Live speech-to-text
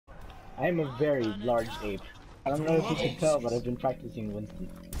I am a very large ape. I don't know if you can tell, but I've been practicing Winston.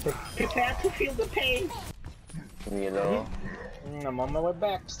 Prepare to feel the pain! You know? I'm on my way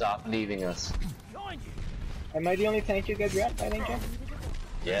back. Stop leaving us. Am I the only tank you guys got, by any chance?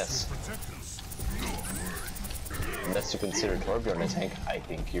 Yes. Unless you consider Torbjorn a tank, I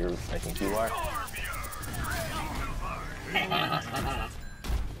think you are.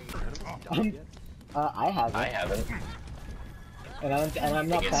 I haven't. I haven't. And I'm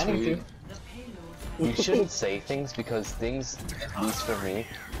not planning to. We shouldn't say things because things, at least for me,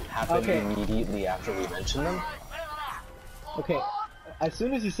 happen immediately after we mention them. Okay, as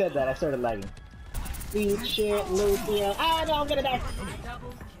soon as you said that, I started lagging. Eat shit, Lucio. Ah, no, I'm gonna die!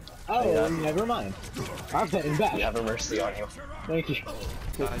 Oh, never mind. I'm heading back. We have a mercy on you. Thank you.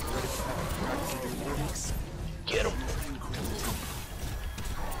 Get him!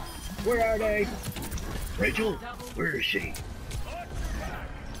 Where are they? Rachel, where is she?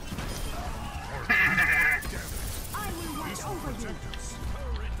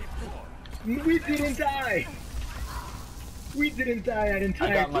 We didn't die! We didn't die at entire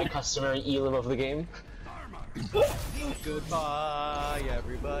I got my customary elim of the game. Goodbye,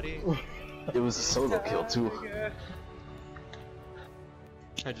 everybody. It was a solo kill too.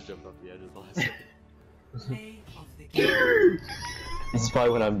 I just jumped off the edge of the last second. This is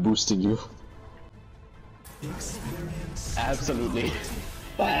probably when I'm boosting you. Absolutely.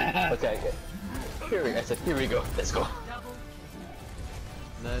 Okay. I said, here we go. Let's go.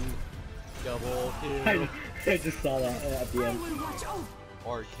 And then double kill. I just saw that at the end.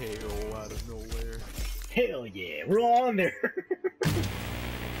 RKO out of nowhere. Hell yeah, we're all on there.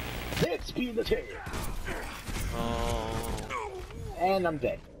 Let's be the tail. Oh. And I'm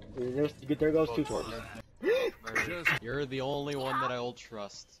dead. There goes 2 swords. You're the only one that I'll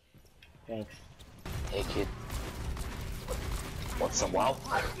trust. Thanks. Hey kid. What's up, wow?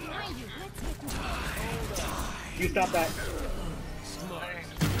 You stop that.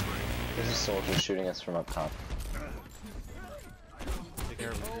 There's a soldier shooting us from up top. Take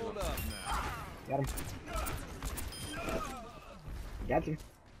care of him. Got him. Got him.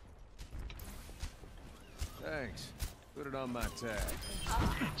 Thanks. Put it on my tab.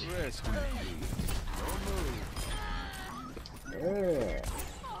 Rescue me. Don't move. Yeah.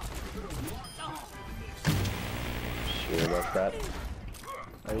 Sure about that?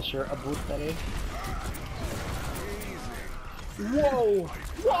 Are you sure about that? Whoa!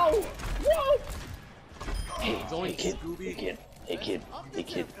 Whoa! Whoa! Hey kid, hey kid, hey kid, hey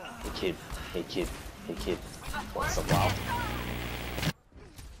kid, hey kid, hey kid, hey kid. What's up, wow?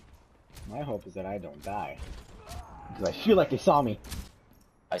 My hope is that I don't die. Because I feel like they saw me.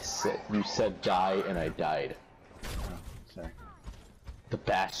 You said die and I died. Oh, sorry. The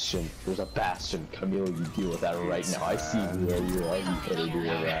Bastion. There's a Bastion. Camille, you deal with that right now. I see where you are. You better deal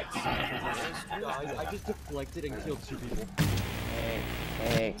with that. I just deflected and killed 2 people.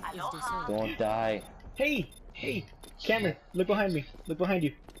 Hey, don't die. Hey! Hey! Cameron, look behind me. Look behind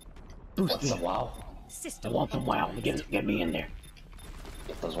you. Boost What's me. up, wow? I want some wow. Get me in there.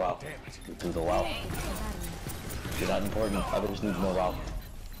 Get those wow. Do the wow. You're not important. Others need more wow.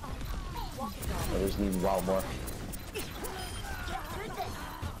 Others need wow more.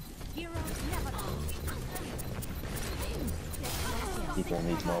 People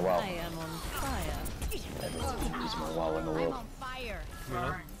need more wow. I am on fire. Everyone needs more wow in the world.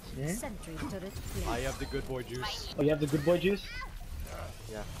 Yeah? Sentry turret. I have the good boy juice. Oh, you have the good boy juice?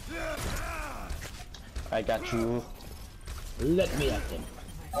 Yeah. I got you. Let me at them.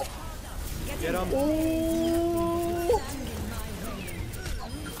 Get him. Oh,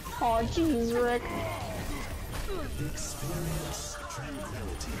 oh jeez, Rick.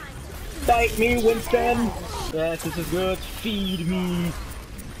 Bite me, Winston! Yes, this is good. Feed me.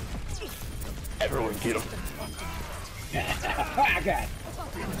 Everyone get him. Ah, God.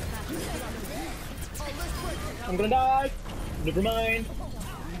 I'm gonna die. Never mind.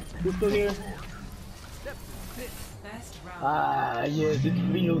 We're still here. Ah, yes, it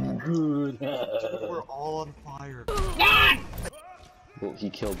feels good. We're all on fire. Well, he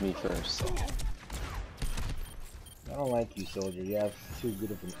killed me first. I don't like you, soldier. You have too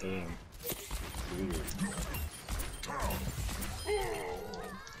good of an aim. Weird.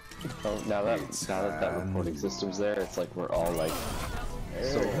 Oh, now that reporting system's there, it's like we're all like,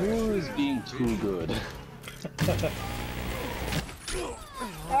 so who is being too good?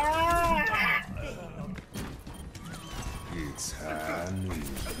 It's honey.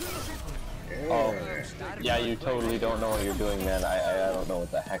 Oh, yeah, you totally don't know what you're doing, man. I don't know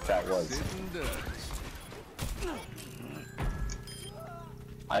what the heck that was.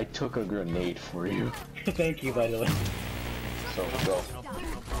 I took a grenade for you. Thank you, by the way. So go.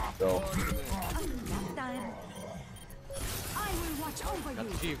 Go. Got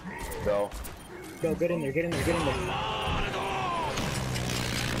the chief. Go. Go, get in there, get in there, get in there.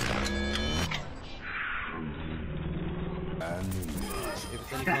 If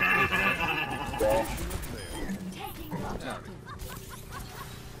it's any consolation. Go.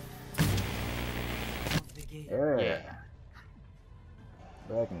 Yeah.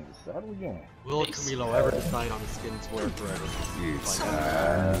 Back in the saddle again. Will Camilo ever decide on a skin to wear forever?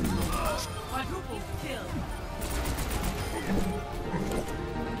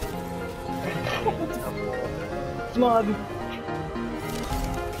 Slug!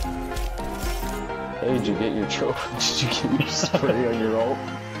 Hey, did you get your trophy? Did you get your spray on your ult?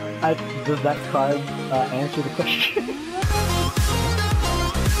 Does that card answer the question?